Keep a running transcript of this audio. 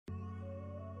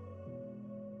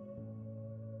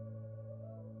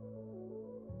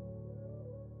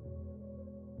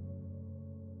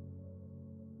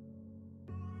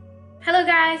Hello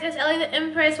guys, it's Ellie the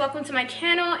Empress. Welcome to my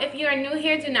channel. If you are new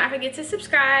here, do not forget to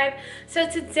subscribe. So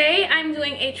today I'm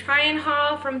doing a try-on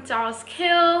haul from Dolls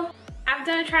Kill. I've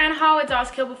done a try-on haul with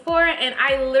Dolls Kill before and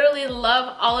I literally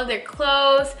love all of their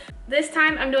clothes. This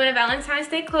time I'm doing a Valentine's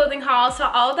Day clothing haul, so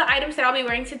all of the items that I'll be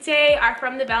wearing today are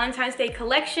from the Valentine's Day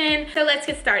collection. So let's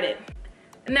get started.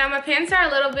 Now my pants are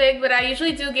a little big, but I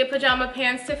usually do get pajama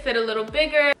pants to fit a little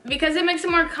bigger because it makes it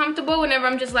more comfortable whenever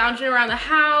I'm just lounging around the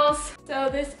house. So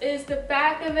this is the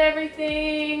back of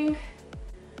everything.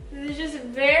 This is just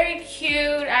very cute.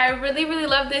 I really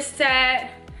love this set.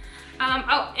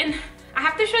 Oh, and I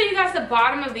have to show you guys the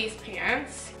bottom of these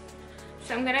pants.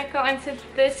 So I'm gonna go into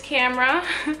this camera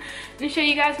and show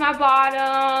you guys my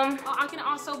bottom. Oh, I can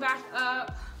also back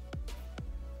up.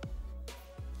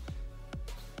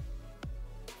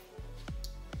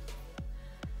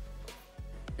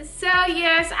 So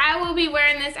yes, I will be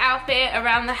wearing this outfit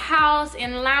around the house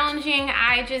and lounging.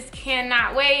 I just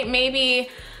cannot wait. Maybe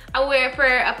I'll wear it for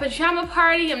a pajama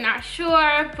party, I'm not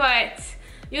sure, but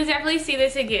you'll definitely see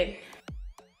this again.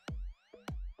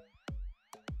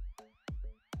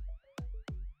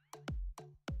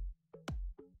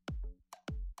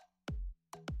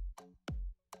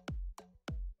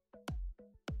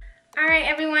 Alright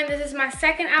everyone, this is my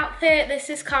second outfit.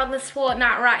 This is called the Spoiled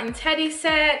Not Rotten Teddy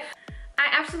set.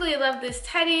 I absolutely love this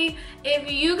teddy.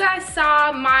 If you guys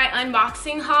saw my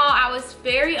unboxing haul, I was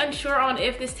very unsure on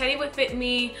if this teddy would fit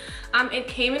me. It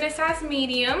came in a size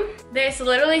medium. There's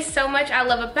literally so much I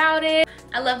love about it.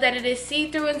 I love that it is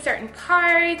see-through in certain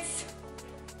parts.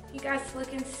 You guys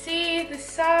look and see the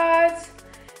sides.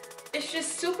 It's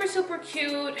just super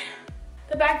cute.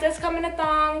 The back does come in a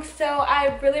thong, so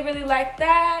I really like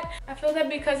that. I feel that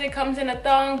because it comes in a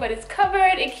thong but it's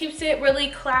covered, it keeps it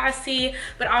really classy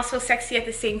but also sexy at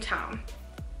the same time.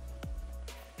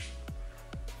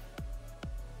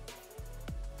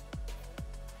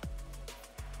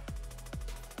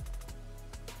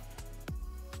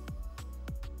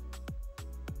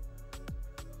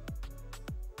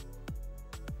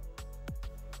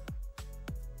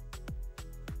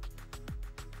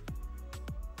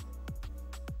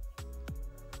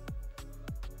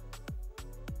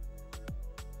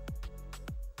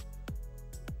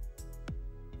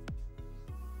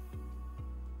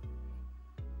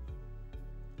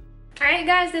 Alright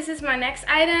guys, this is my next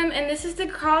item, and this is the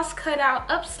cross cutout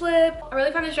up slip. I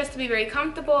really found this dress to be very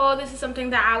comfortable. This is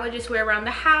something that I would just wear around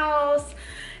the house.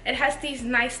 It has these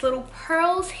nice little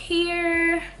pearls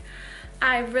here.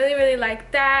 I really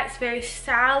like that. It's very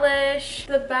stylish.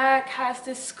 The back has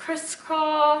this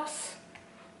crisscross.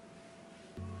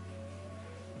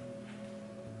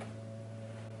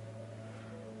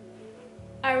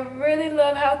 I really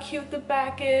love how cute the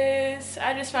back is.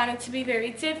 I just found it to be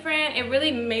very different. It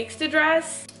really makes the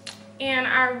dress. And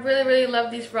I really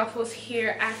love these ruffles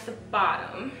here at the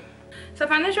bottom. So I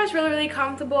find this dress really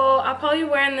comfortable. I'll probably be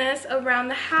wearing this around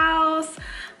the house.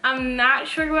 I'm not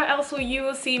sure what else you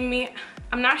will see me.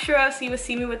 I'm not sure else you will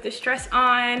see me with this dress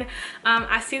on.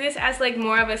 I see this as like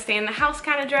more of a stay in the house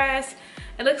kind of dress.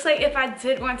 It looks like if I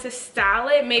did want to style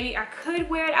it, maybe I could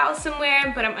wear it out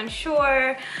somewhere, but I'm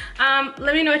unsure.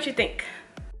 Let me know what you think.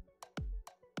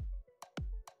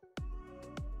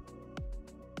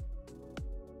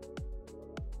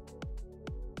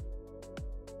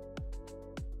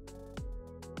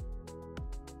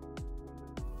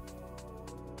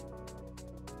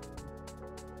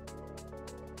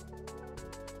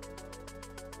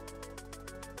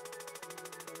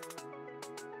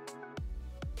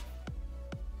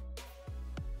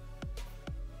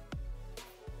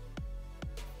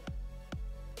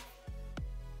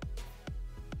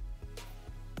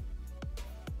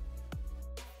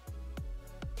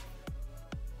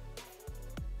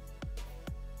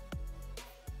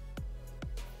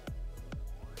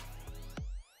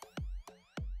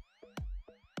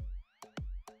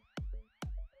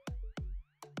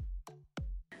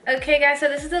 Okay guys, so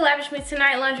this is the Lavish Me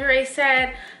Tonight lingerie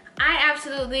set. I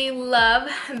absolutely love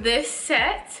this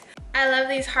set. I love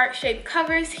these heart-shaped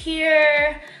covers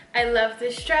here. I love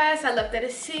this dress. I love that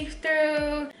it's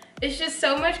see-through. It's just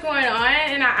so much going on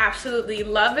and I absolutely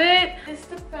love it. It's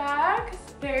the back.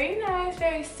 It's very nice,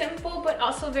 very simple, but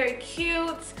also very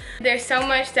cute. There's so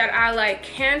much that I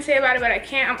can say about it, but I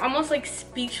can't. I'm almost like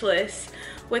speechless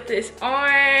with this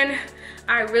on.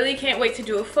 I really can't wait to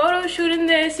do a photo shoot in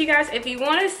this. You guys, if you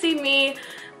want to see me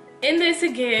in this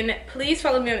again, please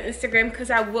follow me on Instagram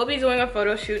because I will be doing a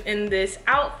photo shoot in this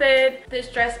outfit. This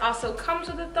dress also comes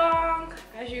with a thong,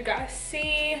 as you guys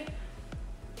see.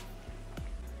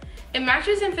 It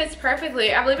matches and fits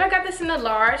perfectly. I believe I got this in a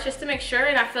large just to make sure,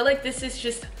 and I feel like this is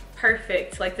just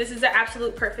perfect. Like, this is the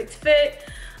absolute perfect fit.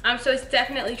 So it's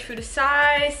definitely true to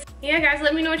size. Yeah guys,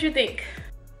 let me know what you think.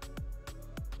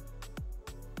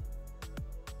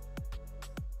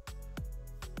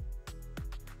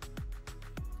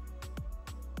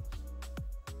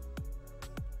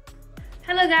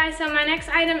 Hello guys, so my next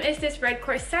item is this red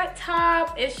corset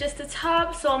top. It's just a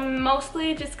top, so I'm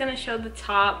mostly just gonna show the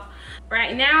top.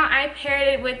 Right now I paired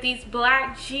it with these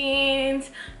black jeans,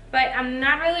 but I'm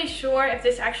not really sure if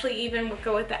this actually even would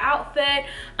go with the outfit.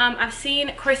 I've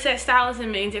seen corset styles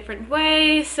in many different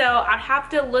ways, so I'd have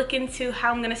to look into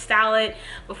how I'm gonna style it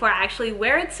before I actually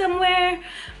wear it somewhere.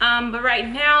 But right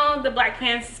now, the black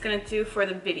pants is gonna do for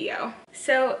the video.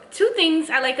 So two things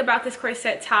I like about this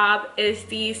corset top is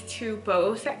these two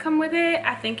bows that come with it.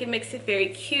 I think it makes it very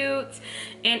cute,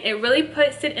 and it really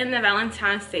puts it in the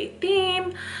Valentine's Day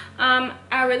theme.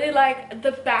 I really like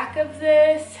the back of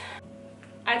this.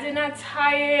 I did not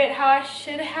tie it how I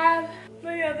should have, but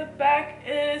yeah, the back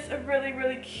is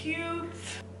really cute.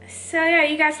 So yeah,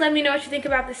 you guys let me know what you think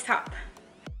about this top.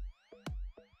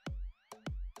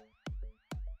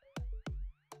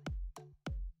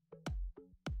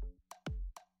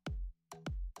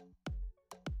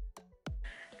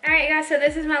 Alright guys, so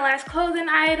this is my last clothing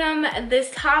item.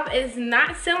 This top is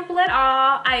not simple at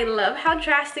all. I love how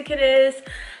drastic it is.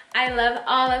 I love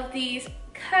all of these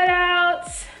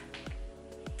cutouts.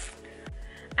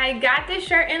 I got this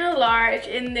shirt in a large,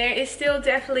 and there is still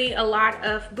definitely a lot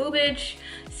of boobage,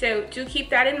 so do keep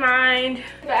that in mind.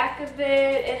 Back of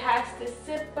it, it has the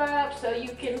zip up, so you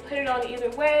can put it on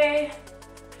either way.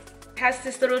 It has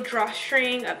this little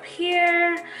drawstring up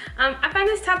here. I find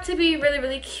this top to be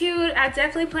really cute. I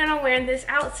definitely plan on wearing this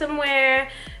out somewhere.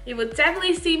 You will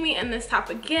definitely see me in this top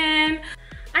again.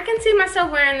 I can see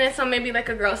myself wearing this on maybe like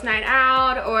a girls' night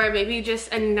out, or maybe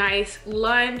just a nice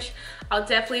lunch. I'll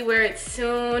definitely wear it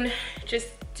soon, just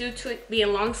due to it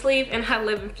being long sleeve and I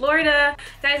live in Florida.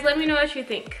 Guys, let me know what you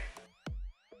think.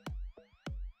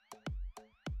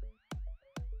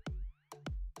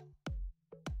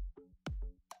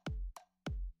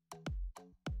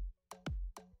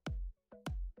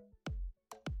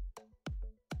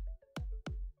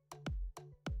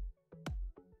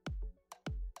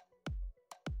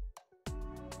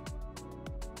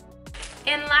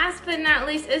 And last but not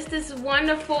least is this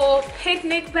wonderful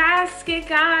picnic basket,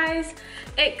 guys.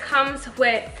 It comes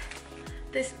with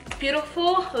this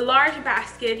beautiful large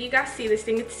basket. You guys see this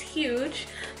thing, it's huge.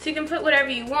 So you can put whatever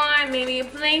you want, maybe a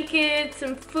blanket,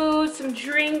 some food, some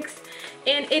drinks.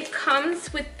 And it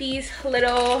comes with these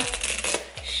little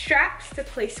straps to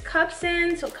place cups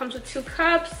in. So it comes with 2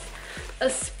 cups, a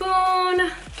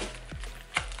spoon,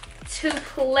 2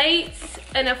 plates,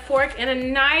 and a fork and a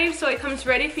knife, so it comes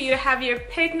ready for you to have your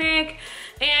picnic.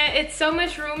 And it's so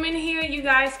much room in here, you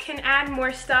guys can add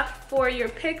more stuff for your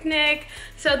picnic.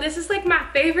 So this is like my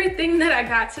favorite thing that I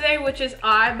got today, which is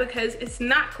odd because it's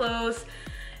not clothes,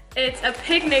 it's a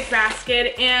picnic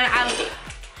basket, and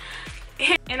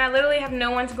I literally have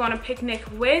no one to go on a picnic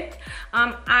with.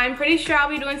 I'm pretty sure I'll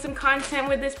be doing some content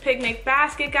with this picnic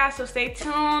basket, guys, so stay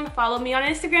tuned. Follow me on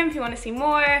Instagram if you want to see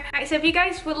more. Alright, so if you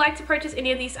guys would like to purchase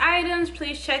any of these items,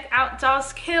 please check out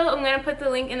Dolls Kill. I'm going to put the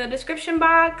link in the description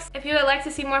box. If you would like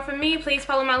to see more from me, please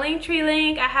follow my Linktree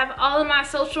link. I have all of my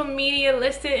social media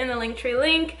listed in the Linktree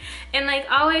link. And like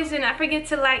always, do not forget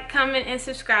to like, comment, and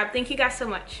subscribe. Thank you guys so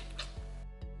much.